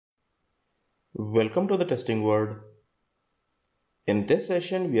Welcome to the testing world. In this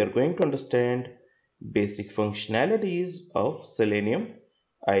session, we are going to understand basic functionalities of Selenium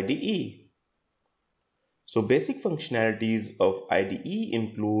IDE. So basic functionalities of IDE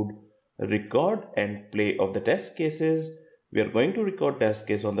include record and play of the test cases. We are going to record test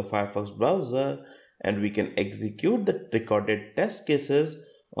case on the Firefox browser and we can execute the recorded test cases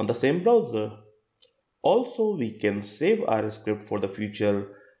on the same browser. Also, we can save our script for the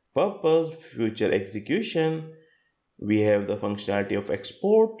future purpose, future execution. We have the functionality of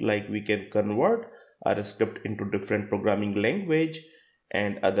export, like we can convert our script into different programming language,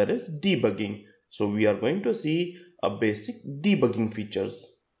 and other is debugging. So we are going to see a basic debugging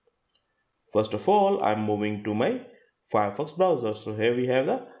features. First of all, I'm moving to my Firefox browser. So here we have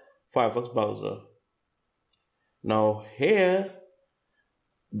the Firefox browser. Now here,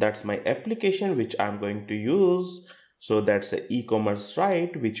 that's my application which I'm going to use. So that's an e-commerce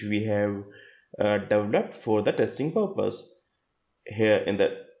site which we have developed for the testing purpose. Here in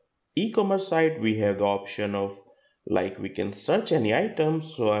the e-commerce site, we have the option of like we can search any item.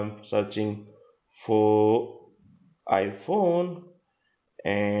 So I'm searching for iPhone,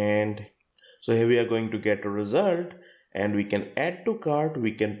 and so here we are going to get a result, and we can add to cart,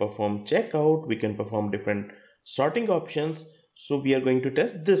 we can perform checkout, we can perform different sorting options. So we are going to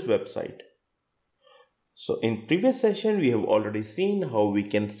test this website. So in previous session, we have already seen how we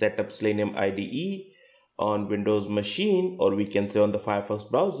can set up Selenium IDE on Windows machine, or we can say on the Firefox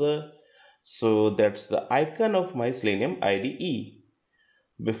browser. So that's the icon of my Selenium IDE.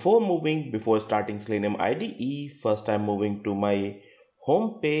 Before starting Selenium IDE, first I'm moving to my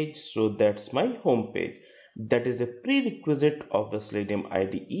home page. So that's my home page. That is a prerequisite of the Selenium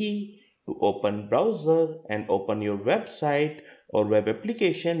IDE to open browser and open your website or web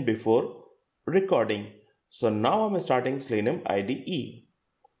application before recording. So now I'm starting Selenium IDE.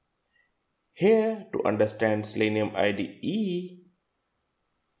 Here, to understand Selenium IDE,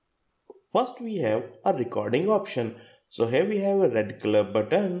 first we have a recording option. So here we have a red color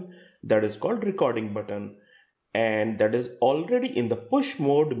button that is called recording button, and that is already in the push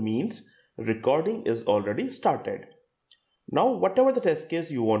mode, means recording is already started. Now whatever the test case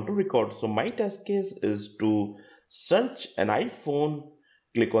you want to record, so my test case is to search an iPhone,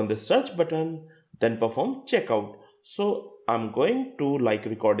 click on the search button, then perform checkout. So I'm going to, like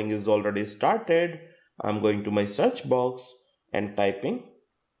recording is already started, I'm going to my search box and typing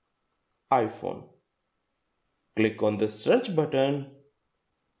iPhone. Click on the search button,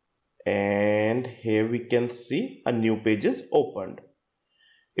 and here we can see a new page is opened.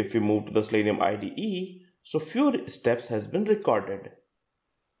 If we move to the Selenium IDE, so few steps has been recorded.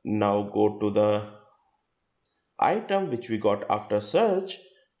 Now go to the item which we got after search,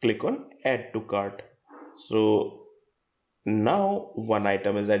 click on add to cart. So now one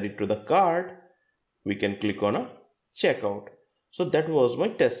item is added to the cart. We can click on a checkout. So that was my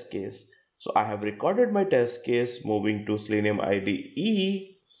test case. So I have recorded my test case. Moving to Selenium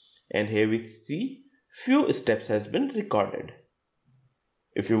IDE, and here we see few steps has been recorded.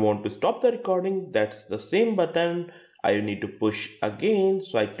 If you want to stop the recording, that's the same button. I need to push again.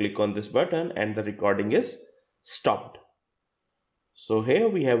 So I click on this button and the recording is stopped. So here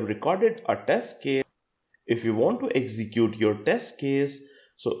we have recorded a test case. If you want to execute your test case,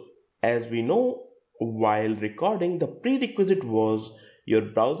 so as we know, while recording, the prerequisite was your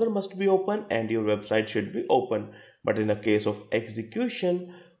browser must be open and your website should be open. But in a case of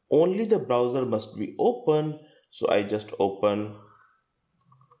execution, only the browser must be open. So I just open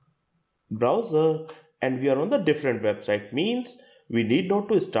browser and we are on the different website, means we need not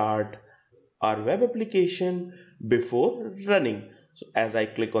to start our web application before running. So as I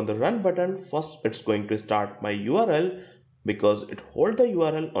click on the run button, first it's going to start my URL because it holds the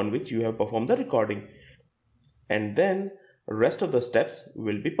URL on which you have performed the recording, and then rest of the steps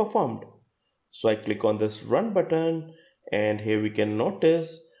will be performed. So I click on this run button, and here we can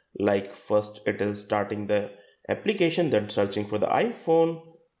notice, like first it is starting the application, then searching for the iPhone,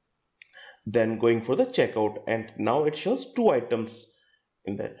 then going for the checkout, and now it shows two items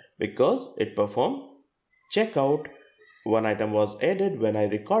in there because it performed checkout. One item was added when I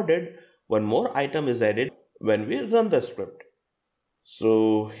recorded, one more item is added when we run the script.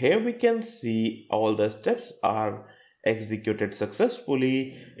 So here we can see all the steps are executed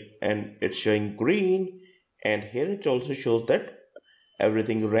successfully, and it's showing green, and here it also shows that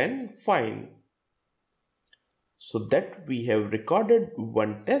everything ran fine. So that we have recorded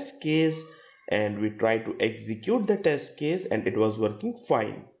one test case and we try to execute the test case and it was working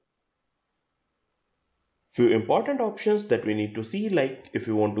fine. Few important options that we need to see, like if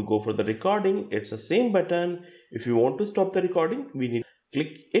you want to go for the recording, it's the same button. If you want to stop the recording, we need.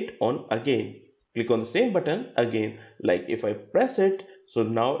 click it on again. Click on the same button again. Like if I press it, so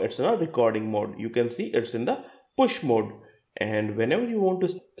now it's in a recording mode. You can see it's in the push mode. And whenever you want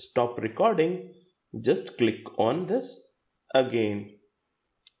to stop recording, just click on this again.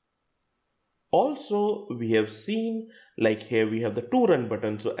 Also, we have seen, like here we have the two run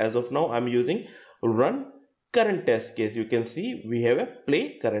buttons. So as of now, I'm using run current test case. You can see we have a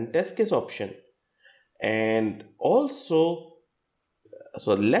play current test case option. And also,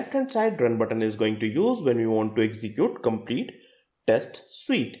 so left hand side run button is going to use when we want to execute complete test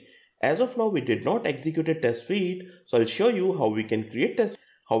suite. As of now, we did not execute a test suite. So I'll show you how we can create test,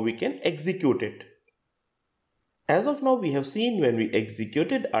 how we can execute it. As of now, we have seen when we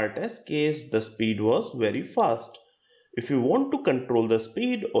executed our test case, the speed was very fast. If you want to control the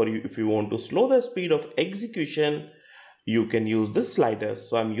speed or if you want to slow the speed of execution, you can use this slider.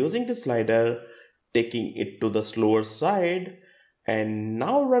 So I'm using the slider, taking it to the slower side, and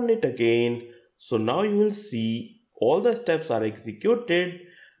now run it again. So now you will see all the steps are executed,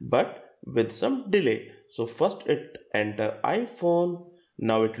 but with some delay. So first it enter iPhone.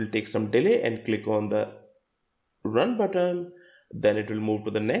 Now it will take some delay and click on the run button, then it will move to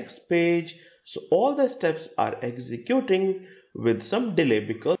the next page. So all the steps are executing with some delay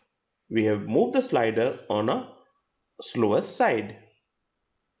because we have moved the slider on a slower side.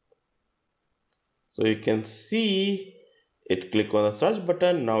 So you can see it, click on the search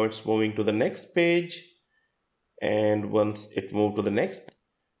button. Now it's moving to the next page, and once it moved to the next,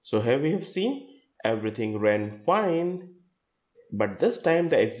 so here we have seen everything ran fine, but this time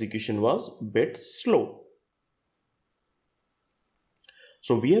the execution was a bit slow.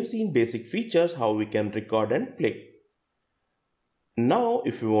 So we have seen basic features how we can record and play. Now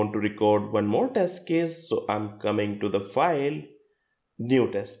if we want to record one more test case, so I'm coming to the file,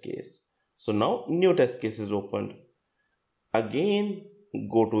 new test case. So now new test case is opened. Again,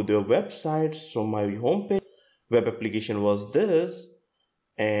 go to their website. So my homepage web application was this,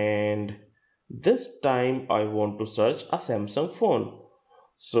 and this time I want to search a Samsung phone.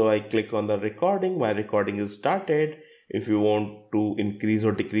 So I click on the recording. My recording is started. If you want to increase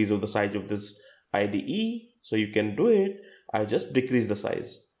or decrease of the size of this IDE, so you can do it. I just decrease the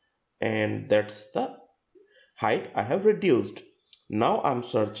size, and that's the height I have reduced. Now I'm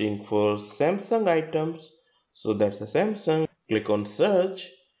searching for Samsung items. So that's a Samsung. Click on search,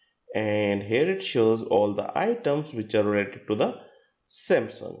 and here it shows all the items which are related to the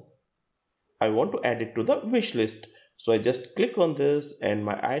Samsung. I want to add it to the wish list. So I just click on this and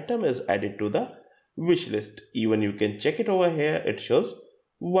my item is added to the wish list. Even you can check it over here. It shows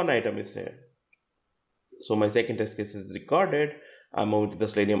one item is here. So my second test case is recorded. I'm moving to the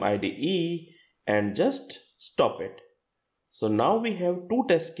Selenium IDE and just stop it. So now we have two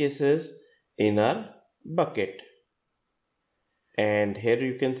test cases in our bucket. And here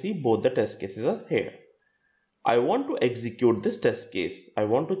you can see both the test cases are here. I want to execute this test case. I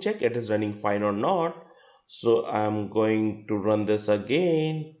want to check it is running fine or not. So I'm going to run this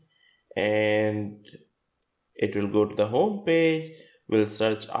again, and it will go to the home page. We'll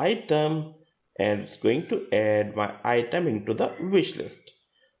search item, and it's going to add my item into the wish list.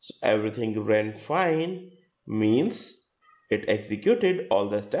 So everything ran fine, means it executed all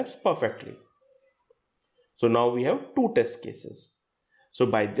the steps perfectly. So now we have two test cases. So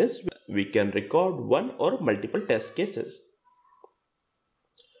by this we can record one or multiple test cases.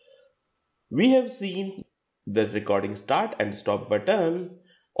 We have seen the recording start and stop button.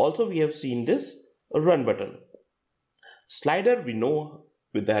 Also we have seen this run button. Slider, we know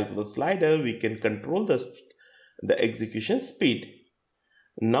with the help of the slider we can control the execution speed.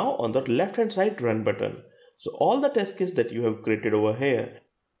 Now on the left hand side run button. So all the test cases that you have created over here,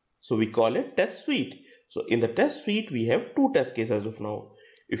 so we call it test suite. So in the test suite we have two test cases as of now.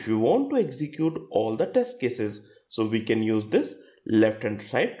 If you want to execute all the test cases, so we can use this left hand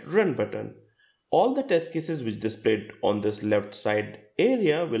side run button. All the test cases which displayed on this left side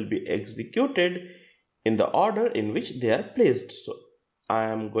area will be executed in the order in which they are placed. So I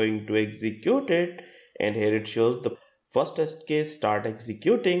am going to execute it, and here it shows the first test case start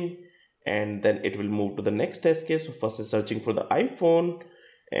executing, and then it will move to the next test case. So first is searching for the iPhone,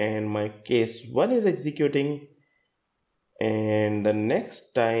 and my case 1 is executing, and the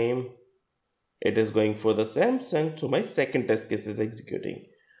next time it is going for the Samsung. So my second test case is executing.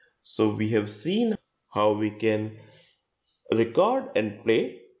 So we have seen how we can record and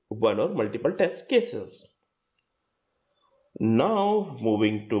play one or multiple test cases. Now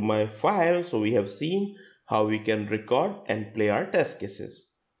moving to my file, so we have seen how we can record and play our test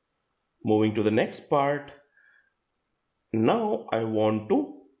cases. Moving to the next part, now I want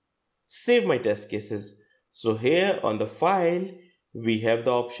to save my test cases. So here on the file, we have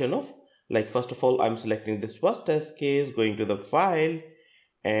the option of, like, first of all, I'm selecting this first test case, going to the file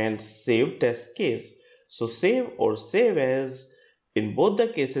and save test case. So save or save as, in both the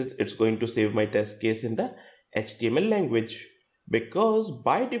cases, it's going to save my test case in the HTML language, because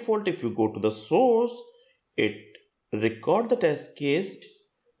by default, if you go to the source, it record the test case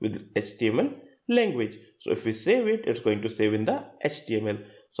with HTML language. So if we save it, it's going to save in the HTML.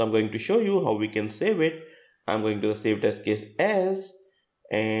 So I'm going to show you how we can save it. I'm going to the save test case as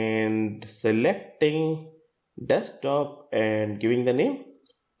and selecting desktop and giving the name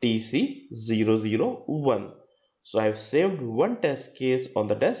TC001. So I've saved one test case on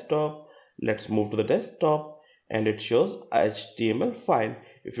the desktop. Let's move to the desktop and it shows HTML file.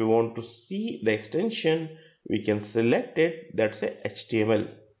 If you want to see the extension, we can select it. That's a HTML.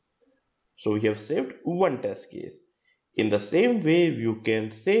 So we have saved one test case. In the same way, you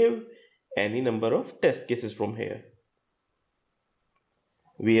can save any number of test cases from here.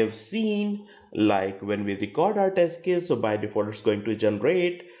 We have seen, like, when we record our test case, so by default it's going to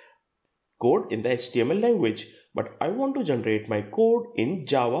generate code in the HTML language, but I want to generate my code in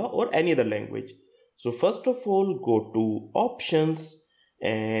Java or any other language. So first of all, go to options,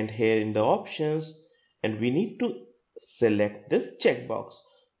 and here in the options, and we need to select this checkbox.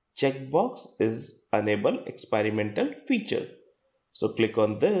 Checkbox is enable experimental feature. So click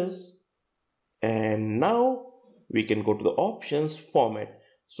on this, and now we can go to the options format.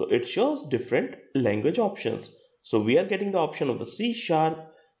 So it shows different language options. So we are getting the option of the C#,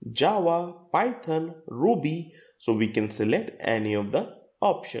 Java, Python, Ruby. So we can select any of the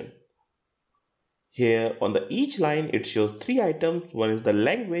option. Here on the each line, it shows 3 items. One is the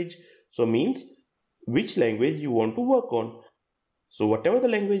language. So means which language you want to work on. So whatever the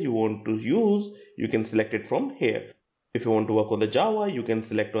language you want to use, you can select it from here. If you want to work on the Java, you can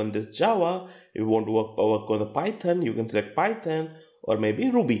select on this Java. If you want to work on the Python, you can select Python or maybe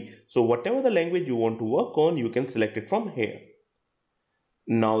Ruby. So whatever the language you want to work on, you can select it from here.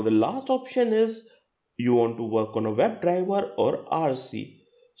 Now the last option is you want to work on a WebDriver or RC.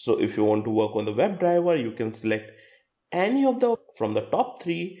 So if you want to work on the WebDriver, you can select any of the from the top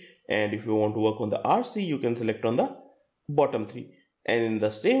 3, and if you want to work on the RC, you can select on the bottom 3. And in the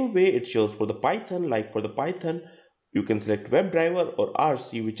same way it shows for the Python, like for the Python, you can select WebDriver or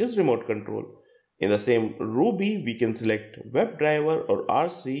RC, which is remote control. In the same Ruby, we can select WebDriver or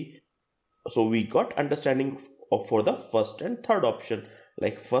RC. So we got understanding of for the first and third option.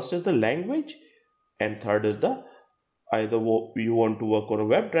 Like first is the language and third is the either you want to work on a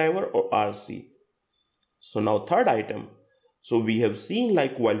WebDriver or RC. So now third item. So we have seen,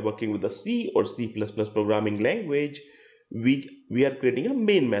 like, while working with the C or C++ programming language, we are creating a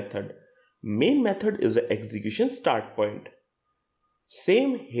main method. Main method is the execution start point.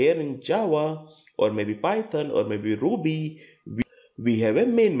 Same here in Java or maybe Python or maybe Ruby, we have a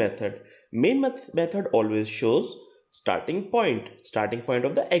main method. Main method always shows starting point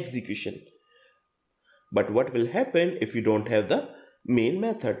of the execution. But what will happen if you don't have the main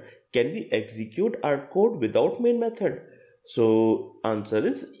method? Can we execute our code without main method? So answer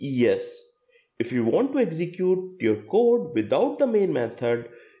is yes. If you want to execute your code without the main method,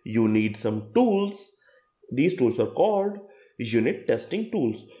 you need some tools. These tools are called unit testing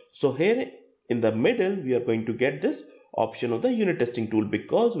tools. So here in the middle, we are going to get this option of the unit testing tool,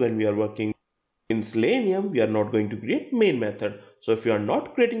 because when we are working in Selenium, we are not going to create main method. So if you are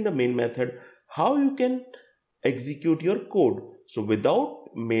not creating the main method, how you can execute your code? So without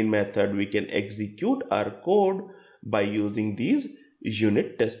main method, we can execute our code by using these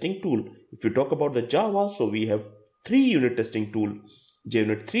unit testing tool. If you talk about the Java, so we have 3 unit testing tool: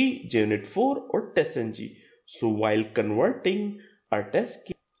 JUnit 3, JUnit 4 or TestNG. So while converting our test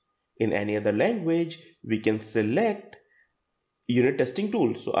case in any other language, we can select unit testing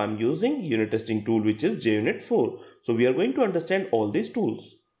tool. So I'm using unit testing tool, which is JUnit 4. So we are going to understand all these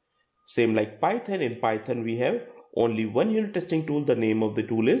tools. Same like Python. In Python, we have only one unit testing tool. The name of the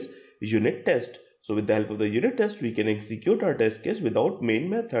tool is unit test. So with the help of the unit test, we can execute our test case without main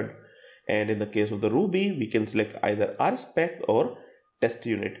method. And in the case of the Ruby, we can select either rspec or test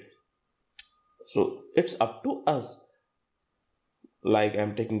unit. So it's up to us. Like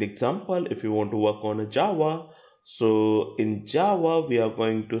I'm taking the example, if you want to work on a Java, so in Java, we are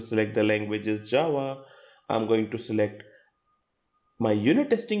going to select the languages Java. I'm going to select my unit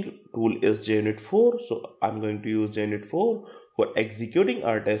testing tool is JUnit 4. So I'm going to use JUnit 4 for executing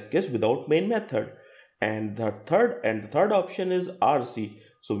our test case without main method. And the third option is RC.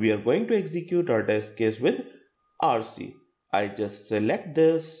 So we are going to execute our test case with RC. I just select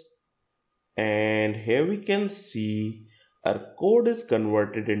this, and here we can see our code is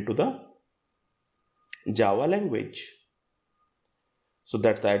converted into the Java language. So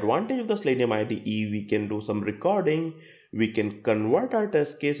that's the advantage of the Selenium IDE. We can do some recording, we can convert our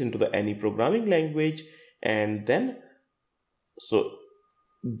test case into any programming language, and then so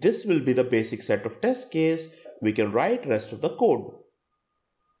this will be the basic set of test case. We can write rest of the code.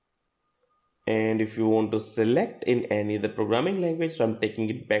 And if you want to select in any other programming language, so I'm taking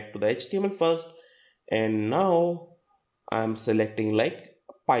it back to the HTML first, and now I'm selecting like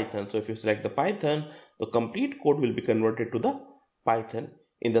Python. So if you select the Python, the complete code will be converted to the Python.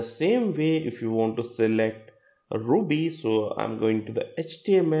 In the same way, if you want to select Ruby, so I'm going to the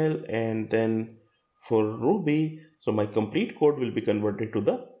HTML, and then for Ruby, so my complete code will be converted to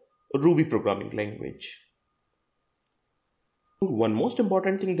the Ruby programming language. One most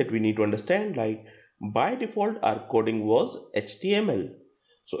important thing that we need to understand, like by default our coding was HTML.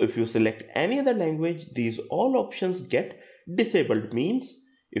 So if you select any other language, these all options get disabled. Means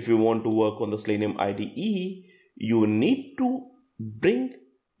if you want to work on the Selenium IDE, you need to bring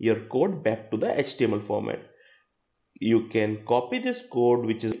your code back to the HTML format. You can copy this code,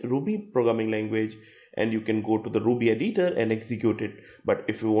 which is Ruby programming language, and you can go to the Ruby editor and execute it. But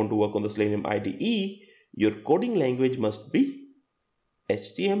if you want to work on the Selenium IDE, your coding language must be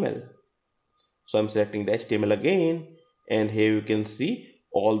HTML. So I'm selecting the HTML again, and here you can see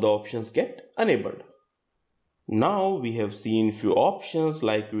all the options get enabled. Now we have seen few options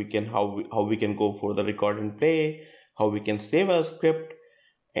like how we can go for the record and play, how we can save our script,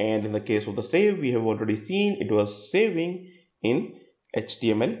 and in the case of the save, we have already seen it was saving in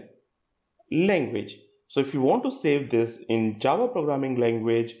HTML language. So if you want to save this in Java programming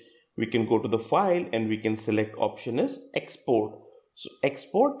language, we can go to the file and we can select option as export. So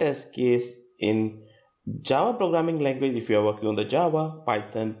export test case in Java programming language if you are working on the Java,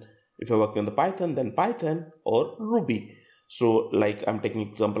 Python. If you're working on the Python, then Python or Ruby. So like I'm taking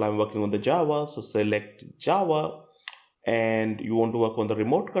example, I'm working on the Java. So select Java, and you want to work on the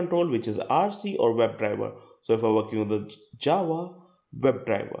remote control, which is RC or WebDriver. So if I'm working on the Java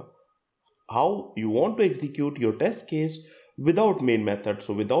WebDriver, how you want to execute your test case without main method.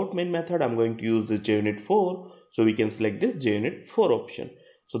 So without main method, I'm going to use this JUnit 4. So we can select this JUnit 4 option.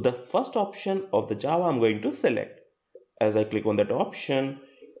 So the first option of the Java I'm going to select. As I click on that option,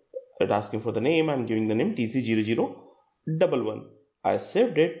 it asking for the name. I'm giving the name TC0011. I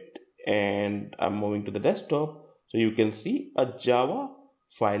saved it and I'm moving to the desktop. So you can see a Java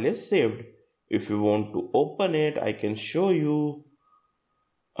file is saved. If you want to open it, I can show you.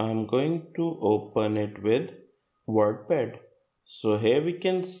 I'm going to open it with WordPad. So here we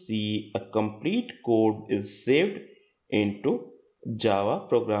can see a complete code is saved into Java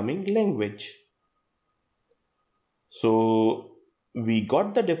programming language. So we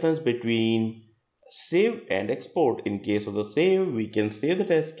got the difference between save and export. In case of the save, we can save the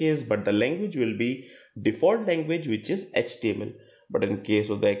test case, but the language will be default language, which is HTML. But in case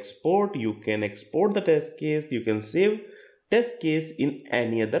of the export, you can export the test case, you can save test case in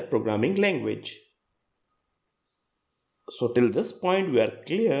any other programming language. So till this point, we are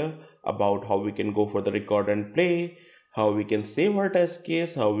clear about how we can go for the record and play, how we can save our test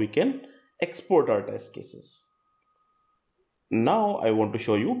case, how we can export our test cases. Now I want to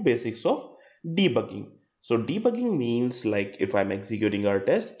show you basics of debugging. So debugging means like if I'm executing our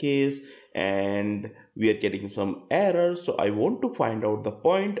test case and we are getting some errors, so I want to find out the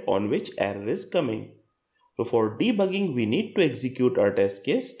point on which error is coming. So for debugging, we need to execute our test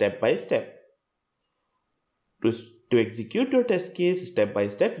case step by step. To execute your test case step by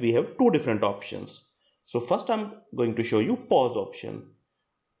step, we have two different options. So first I'm going to show you pause option.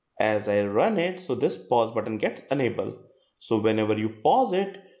 As I run it, so this pause button gets enabled. So whenever you pause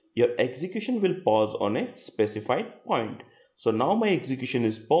it, your execution will pause on a specified point. So now my execution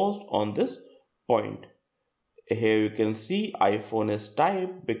is paused on this point. Here you can see iPhone is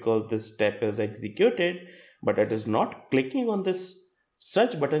typed because this step is executed, but it is not clicking on this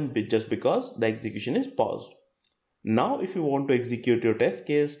search button just because the execution is paused. Now if you want to execute your test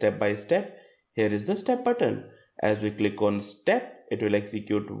case step by step, here is the step button. As we click on step, it will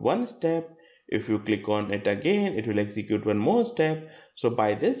execute one step. If you click on it again, it will execute one more step. So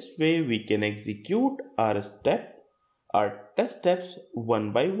by this way, we can execute our test steps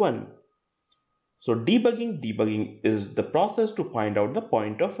one by one. So debugging is the process to find out the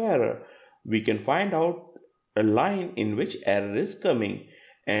point of error. We can find out a line in which error is coming.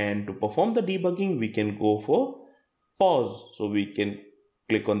 And to perform the debugging, we can go for pause. So we can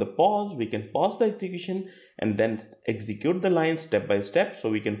click on the pause, we can pause the execution and then execute the line step by step so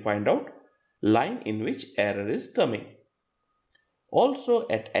we can find out line in which error is coming. Also,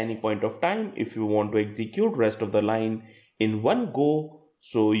 at any point of time, if you want to execute rest of the line in one go,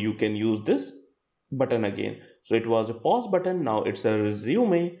 so you can use this button again. So it was a pause button, now it's a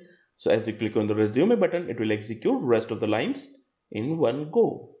resume. So as you click on the resume button, it will execute rest of the lines in one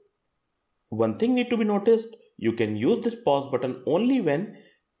go. One thing need to be noticed, you can use this pause button only when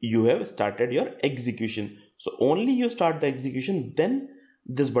you have started your execution. So only you start the execution, then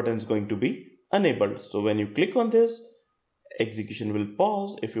this button is going to be enabled. So when you click on this, execution will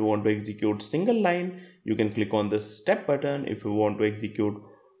pause. If you want to execute single line, you can click on this step button. If you want to execute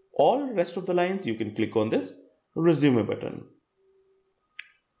all rest of the lines, you can click on this resume button.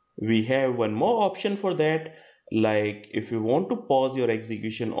 We have one more option for that. Like if you want to pause your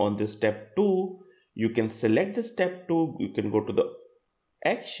execution on this step 2, you can select the step 2, you can go to the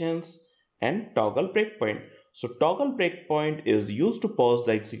actions and toggle breakpoint. So toggle breakpoint is used to pause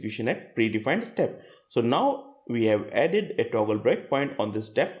the execution at predefined step. So now we have added a toggle breakpoint on this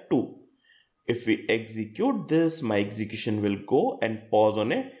step 2. If we execute this, my execution will go and pause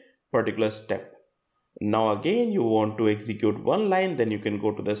on a particular step. Now again, you want to execute one line, then you can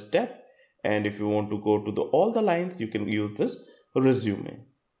go to the step, and if you want to go to all the lines, you can use this resume.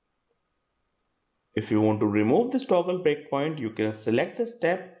 If you want to remove this toggle breakpoint, you can select the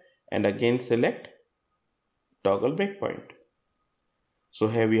step and again select toggle breakpoint. So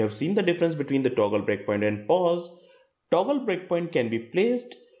here we have seen the difference between the toggle breakpoint and pause. Toggle breakpoint can be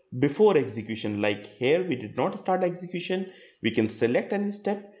placed before execution. Like here we did not start execution, we can select any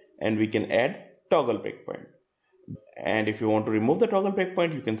step and we can add toggle breakpoint. And if you want to remove the toggle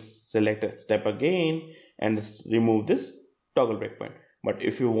breakpoint, you can select a step again and remove this toggle breakpoint. But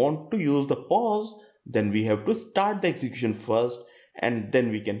if you want to use the pause, then we have to start the execution first and then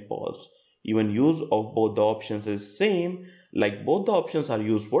we can pause. Even use of both the options is same, like both the options are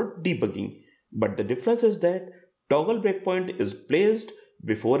used for debugging. But the difference is that toggle breakpoint is placed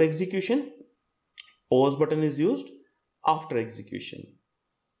before execution, pause button is used after execution.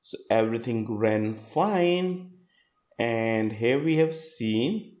 So everything ran fine, and here we have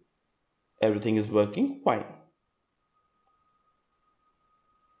seen everything is working fine.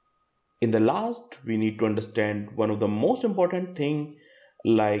 In the last, we need to understand one of the most important thing.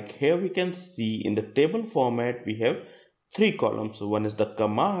 Like here we can see in the table format we have 3 columns. So one is the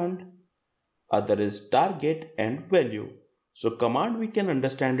command, other is target and value. So command, we can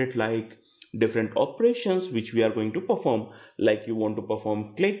understand it like different operations which we are going to perform. Like you want to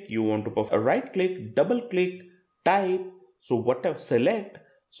perform click, you want to perform a right click, double click, type, so whatever, select.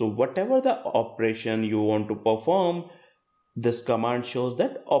 So whatever the operation you want to perform, this command shows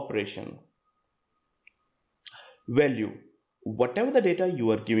that operation. Value, whatever the data you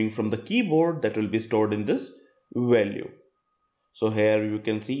are giving from the keyboard, that will be stored in this value. So here you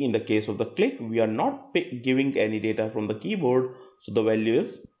can see in the case of the click, we are not giving any data from the keyboard, so the value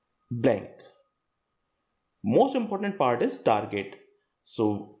is blank. Most important part is target.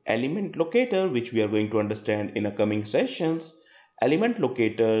 So element locator, which we are going to understand in upcoming sessions, element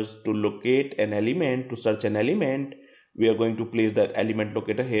locators, to locate an element, to search an element, we are going to place that element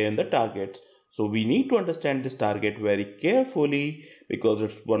locator here in the targets. So we need to understand this target very carefully because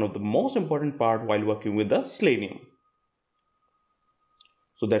it's one of the most important part while working with the Selenium.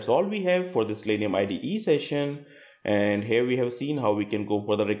 So that's all we have for the Selenium IDE session, and here we have seen how we can go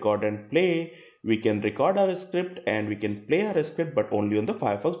for the record and play. We can record our script and we can play our script, but only on the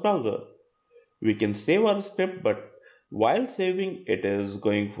Firefox browser. We can save our script, but while saving it is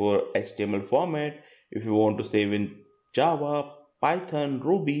going for HTML format. If you want to save in Java, Python,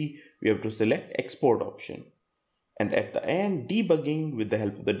 Ruby, we have to select export option. And at the end, debugging, with the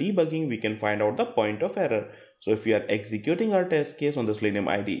help of the debugging, we can find out the point of error. So if we are executing our test case on the Selenium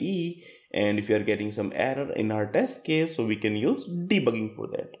IDE, and if you are getting some error in our test case, so we can use debugging for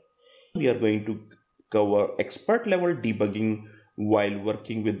that. We are going to cover expert level debugging while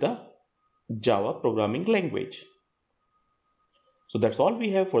working with the Java programming language. So that's all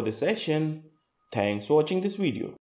we have for this session. Thanks for watching this video.